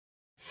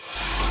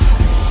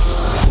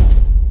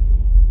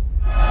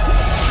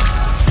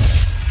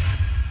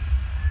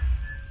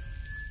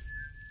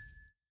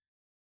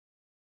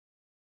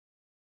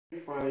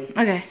Emily.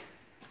 Okay.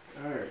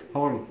 Alright.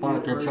 Holy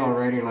fuck, it's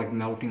already like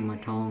melting my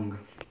tongue.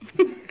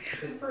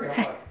 It's pretty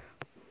hot.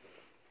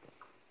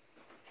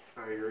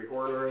 Are you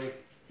recording already?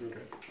 Okay.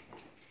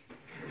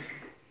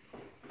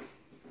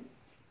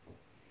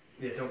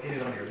 Yeah, don't get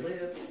it on your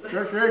lips.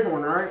 That's very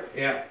one, right?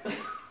 Yeah.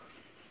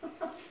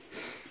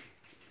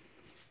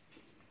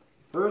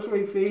 First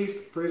Week Feast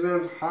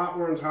presents Hot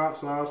Ones Hot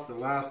Sauce, the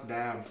last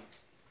dab.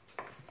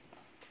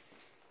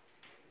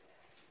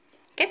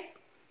 Okay.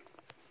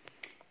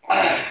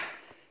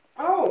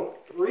 Oh,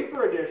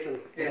 Reaper Edition.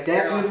 It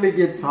definitely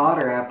gets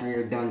hotter after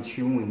you're done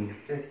chewing.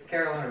 It's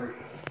Carolina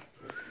Reaper.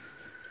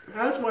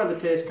 That's why the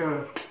taste kind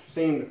of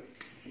seemed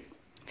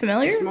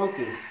Familiar?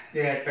 smoky.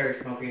 Yeah, it's very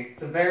smoky.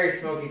 It's a very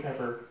smoky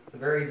pepper. It's a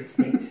very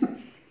distinct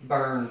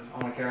burn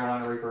on a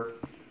Carolina Reaper.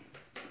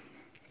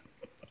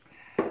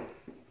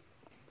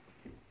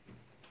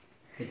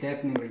 It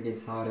definitely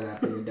gets hotter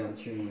after you're done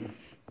chewing.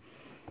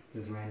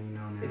 Just letting you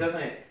know now.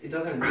 It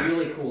doesn't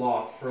really cool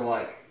off for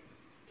like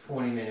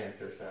 20 minutes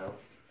or so.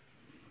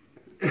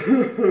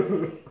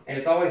 And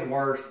it's always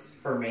worse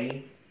for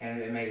me,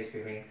 and it may just be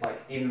me, like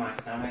in my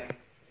stomach,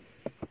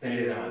 than it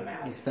is in my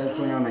mouth.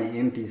 Especially on an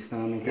empty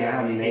stomach. Yeah, I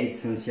haven't ate it's-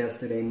 since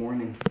yesterday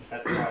morning.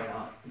 That's probably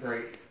not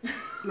great.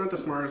 Not the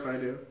smartest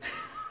idea.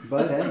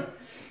 But hey.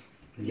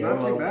 Not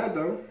YOLO. too bad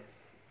though.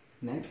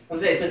 Next. I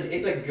was gonna say,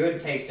 it's a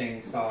good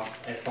tasting sauce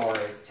as far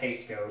as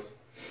taste goes.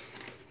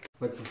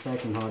 What's the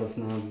second hottest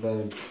now?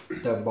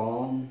 The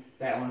bomb?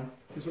 That one,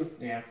 This one?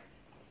 yeah.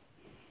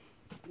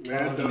 That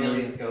That's one's a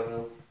million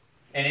Scovilles.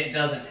 And it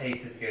doesn't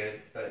taste as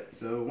good, but...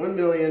 So 1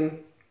 million.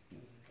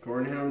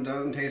 Cornham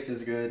doesn't taste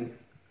as good.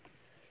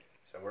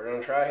 So we're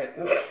gonna try it.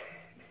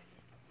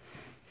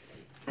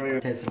 Oh, yeah.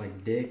 It tastes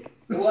like dick.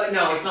 Well,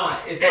 no, it's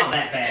not that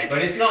bad, but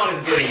it's not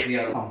as good as the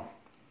other one. Oh.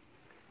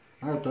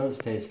 I thought those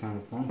taste kind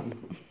of funky.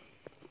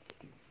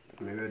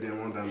 Maybe I didn't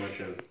want that much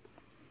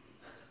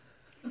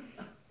in.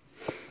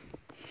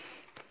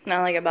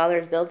 Not like it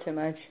bothers Bill too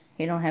much.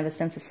 You don't have a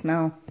sense of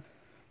smell.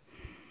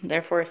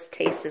 Therefore, his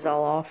taste is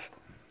all off.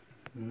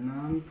 No,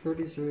 I'm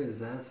pretty sure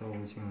his asshole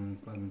is gonna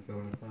fucking feel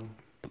it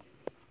though.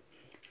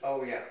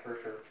 Oh yeah, for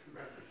sure.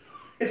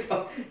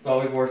 It's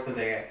always worse the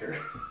day after.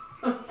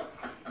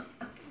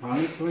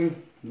 Honestly,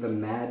 the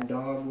Mad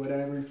Dog,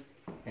 whatever,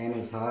 ain't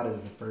as hot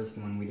as the first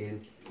one we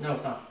did. No,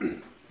 it's not.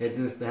 It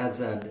just has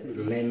that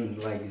lemon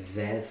like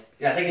zest.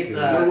 Yeah, I think it's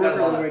We're got working a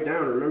our lot way of,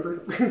 down,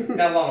 remember? it's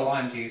got a lot of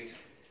lime juice.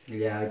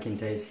 Yeah, I can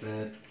taste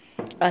that.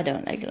 I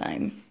don't like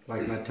lime.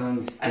 Like my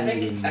tongue's I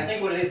stinging.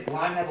 think what it is,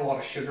 lime has a lot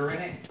of sugar in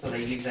it, so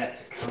they use that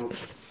to coat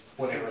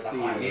whatever It's the the,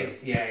 lime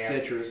is. Yeah, yeah.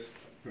 Citrus.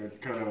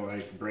 It kind of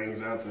like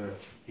brings out the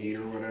heat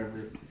or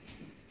whatever.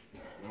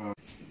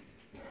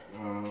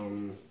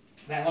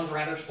 That one's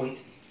rather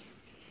sweet.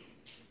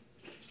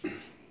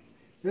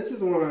 This is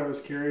the one I was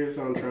curious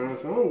on trying,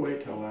 so I'm gonna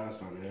wait till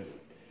last on it.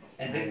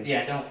 And this,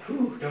 yeah,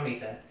 don't eat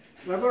that.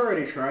 I've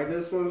already tried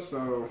this one,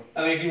 so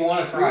I mean, if you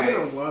want to try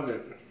you're it, gonna love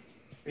it.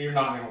 you're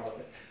not gonna love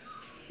it.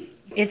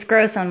 It's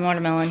gross on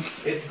watermelon.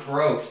 It's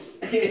gross.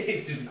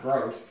 It's just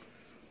gross.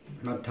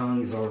 My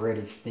tongue's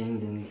already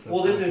stinging. So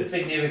Well, this is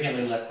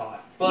significantly less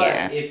hot, but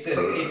Yeah.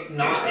 it's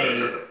not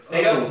a.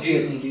 They don't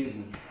do. Excuse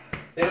me.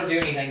 They don't do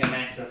anything to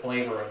match the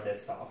flavor of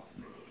this sauce.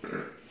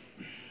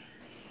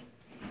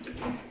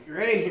 You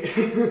ready?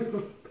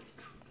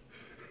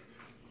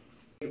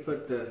 You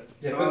put the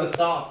Yeah, sauce. put the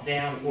sauce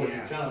down towards Yeah.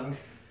 your tongue.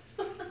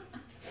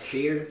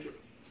 Cheers.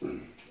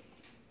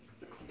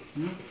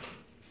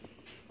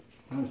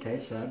 I don't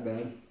taste that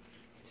bad.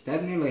 It's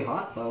definitely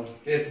hot though.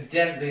 It's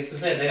definitely, so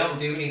said, they don't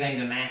do anything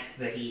to mask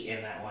the heat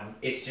in that one.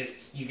 It's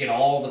just, you get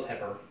all the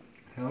pepper.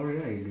 Hell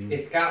yeah, you do.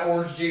 It's got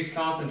orange juice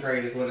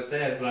concentrate is what it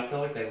says, but I feel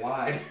like they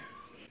lied.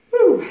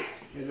 Whew.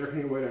 Is there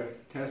any way to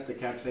test the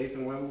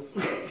capsaicin levels?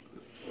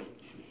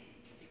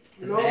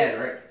 It's No. bad,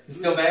 right? It's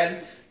still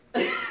bad?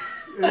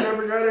 It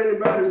never got any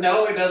better.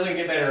 No, it doesn't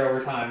get better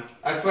over time.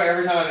 I swear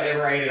every time I've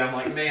ever ate it, I'm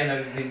like, man,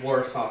 that is the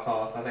worst hot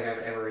sauce I think I've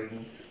ever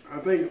eaten. I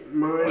think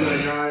mine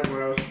I got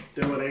when I was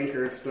still at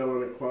Anchor. It's still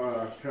in the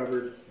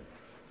cupboard.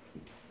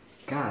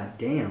 God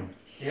damn.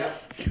 Yeah.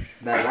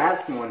 That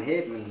last one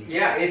hit me.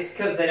 Yeah, it's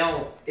because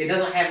it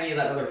doesn't have any of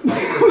that other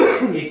flavor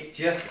in it. It's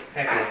just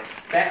pepper.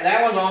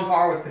 That one's on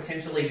par with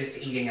potentially just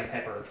eating a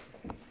pepper.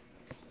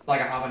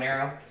 Like a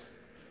habanero.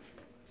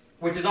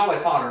 Which is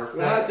always hotter.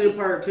 We'll have to do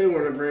part 2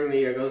 when I bring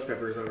the ghost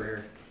peppers over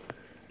here.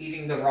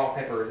 Eating the raw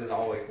peppers is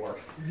always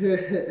worse.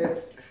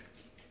 You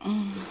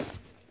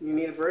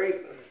need a break?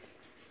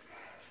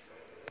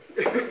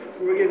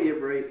 We'll give you a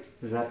break.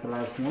 Is that the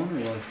last one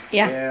or what?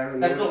 Yeah.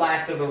 And That's the then,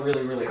 last of the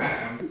really, really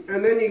hot ones.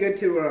 and then you get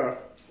to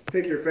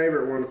pick your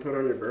favorite one to put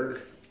on your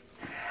burger.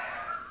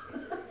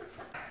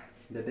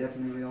 They're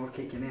definitely all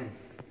kicking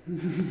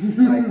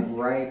in. Like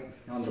right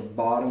on the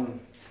bottom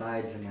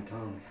sides of my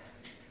tongue.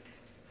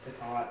 It's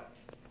hot.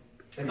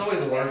 It's always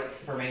the worst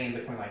for me in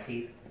between my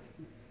teeth.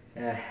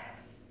 Yeah.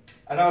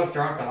 I know I was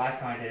drunk the last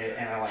time I did it,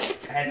 and I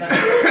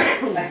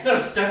had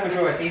something stuck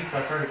between my teeth, so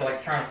I started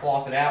trying to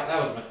floss it out.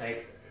 That was a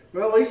mistake.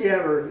 Well, at least you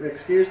have an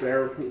excuse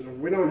there.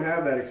 We don't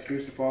have that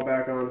excuse to fall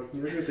back on.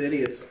 We're just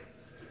idiots.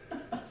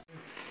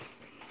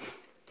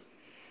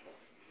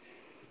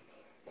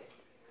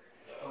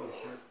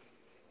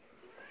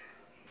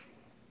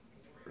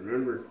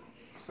 remember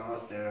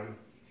sauce down.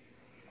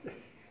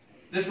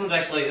 This one's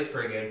actually, it's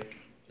pretty good.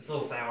 It's a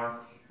little sour.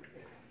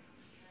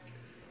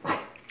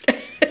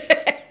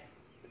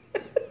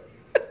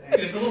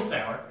 It's a little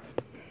sour.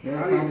 Yeah,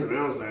 How do you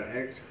pronounce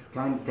that?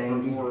 kind of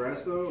tangy.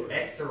 Exhorresco?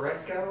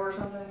 Exhorresco or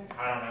something?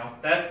 I don't know.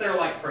 That's their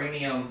like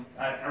premium.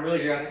 I really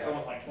do. I think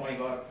almost like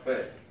 $20,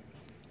 but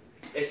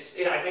I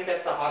think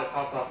that's the hottest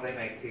hot sauce they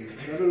make too.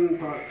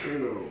 7-pot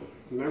Primo.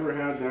 Never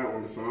had that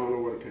one, so I don't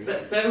know what it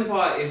tastes like.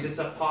 7-pot is just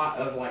a pot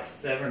of like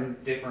 7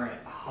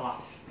 different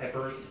hot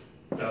peppers.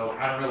 So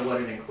I don't know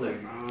what it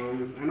includes.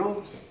 I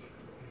know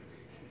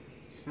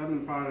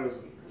 7-pot is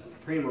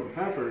Primo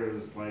pepper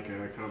is like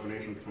a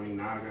combination between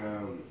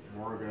Naga,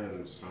 Morga,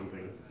 and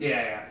something.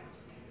 Yeah.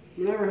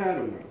 Never had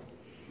them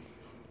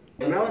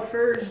though. Vanilla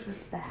first?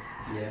 It's bad.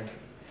 Yeah.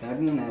 That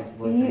one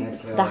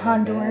wasn't The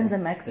Hondurans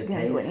and Mexicans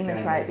taste wouldn't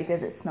even try it kinda-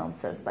 because it smelled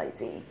so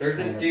spicy. There's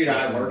this Kinda dude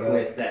I fucking work good.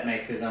 with that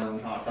makes his own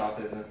hot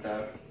sauces and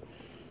stuff.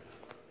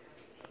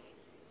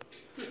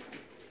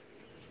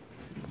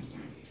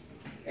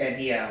 And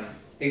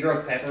he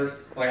grows peppers,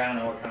 like I don't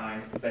know what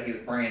kind, but he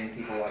was bringing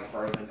people like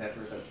frozen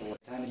peppers up to work.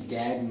 Kind of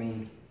gagged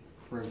me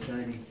for a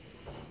second.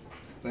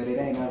 But it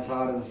ain't as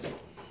hot as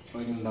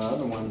fucking the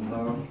other ones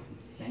though.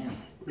 Damn.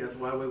 That's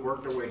why we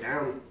worked our way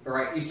down.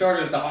 Right, you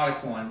started with the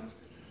hottest one,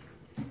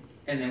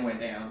 and then went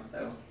down.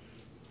 So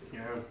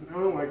Yeah, I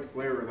don't like the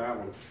flavor of that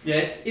one.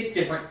 yeah, it's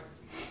different.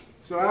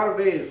 So out of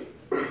these,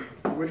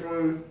 which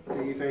one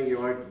do you think you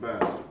like the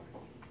best?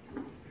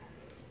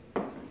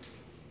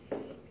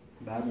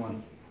 That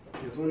one.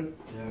 This one?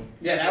 Yeah.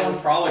 Yeah, that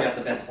one's probably got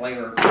the best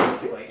flavor,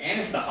 basically, and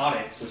it's the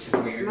hottest, which is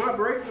It's weird. not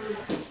breaking.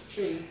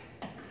 Jeez.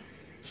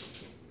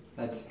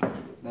 That's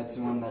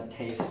the one that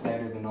tastes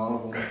better than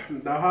all of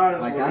them. The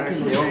hottest Like one I can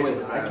actually deal tastes with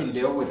the I can best.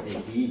 deal with the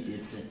heat.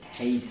 It's the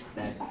taste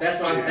that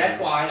That's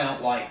why I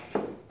don't like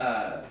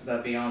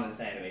the Beyond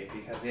Insanity,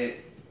 because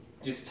it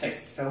just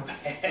tastes so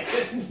bad.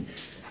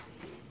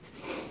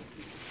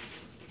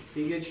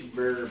 He gets you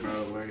better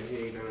about it, like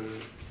he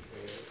done.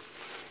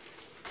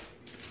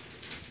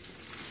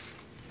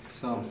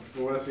 so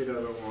Unless he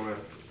doesn't want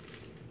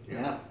to.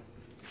 yeah.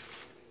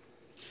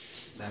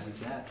 That was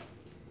that.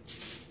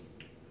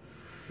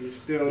 He's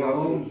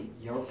still.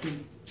 Y'all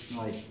should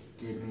like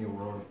give me a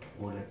roll of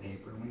toilet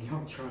paper when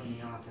y'all drop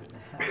me off at the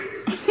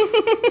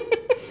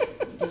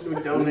house. We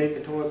donate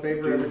the toilet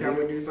paper every time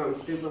we do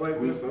something stupid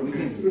like this. We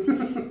Okay.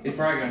 It's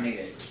probably gonna need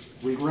it.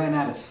 We ran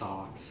out of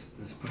socks.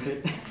 Just put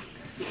it.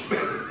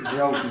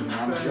 Joking.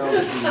 I'm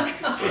joking.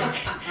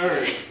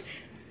 Alright.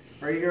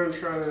 Are you going to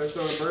try this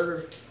on a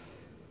burger?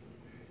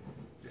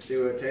 See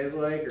what it tastes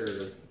like,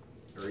 or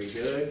are you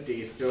good? Do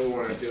you still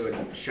want to do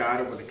a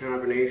shot with a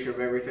combination of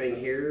everything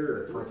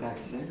here? For a pack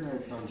of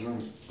cigarettes, I'll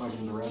drink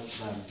fucking the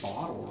rest of that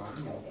bottle. I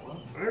don't know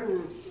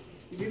what.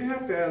 You'd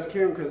have to ask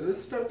him because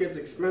this stuff gets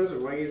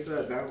expensive. Like you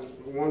said, that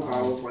one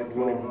bottle's like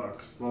 $20.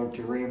 Well,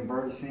 to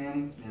reimburse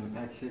him and a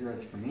pack of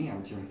cigarettes for me, I'll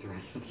drink the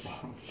rest of the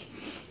bottle.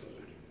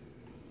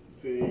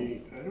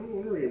 See, I don't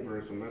want to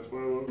reimburse him. That's why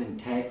I'm looking. In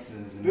Texas.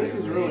 And This they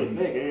is were really in-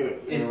 thick, ain't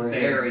it? It's were-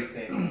 very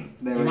thick.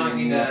 They You were might hitting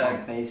need me up to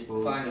on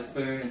Facebook. find a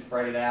spoon and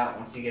spread it out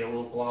once you get a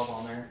little glob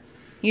on there.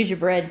 Use your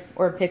bread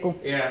or a pickle.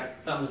 Yeah,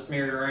 something to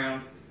smear it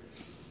around.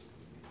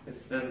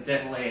 This is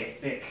definitely a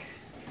thick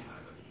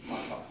hot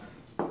sauce.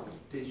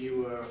 Did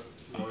you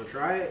want to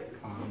try it?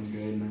 Oh, I'm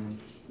good, man.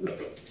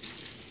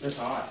 It's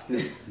hot.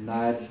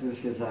 Nah, it's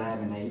just because I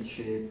haven't ate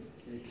shit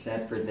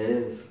except for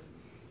this.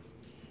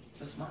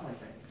 Just smell like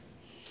things.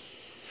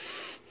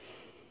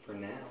 For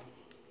now.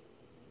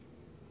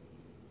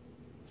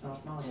 That's how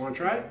it smells. Want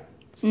to try it?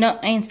 No,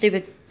 I ain't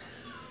stupid.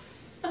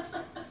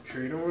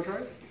 Sure you don't want to try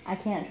it? I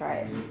can't try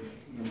it.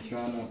 I'm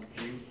trying not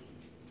to.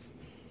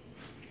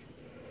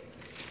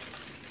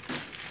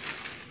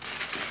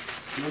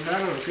 No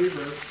bad on a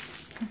fever.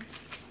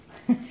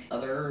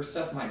 Other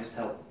stuff might just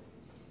help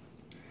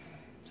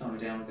tone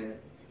it down a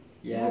bit.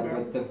 Yeah, Okay.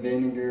 but the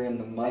vinegar and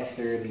the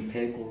mustard and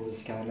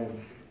pickles kind of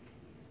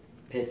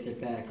picks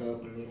it back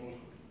up a little.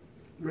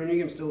 I mean,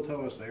 you can still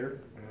tell it's there,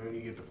 and then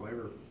you get the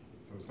flavor,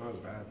 so it's not as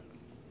bad.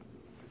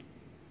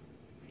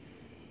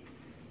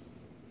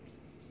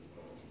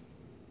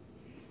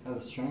 I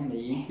was trying to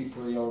eat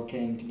before y'all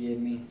came to get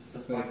me. It's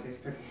the but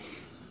spiciest pickle.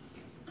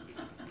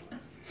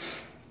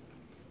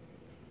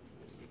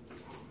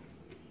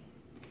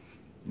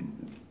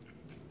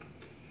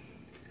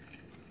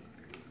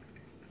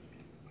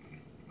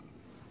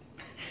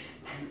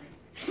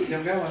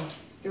 Still going.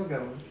 Still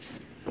going.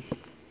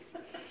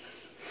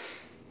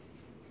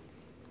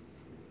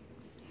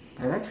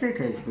 That actually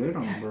tastes good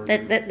on the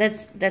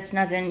burger. That's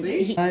nothing.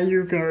 See? He- Hi,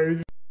 you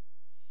guys.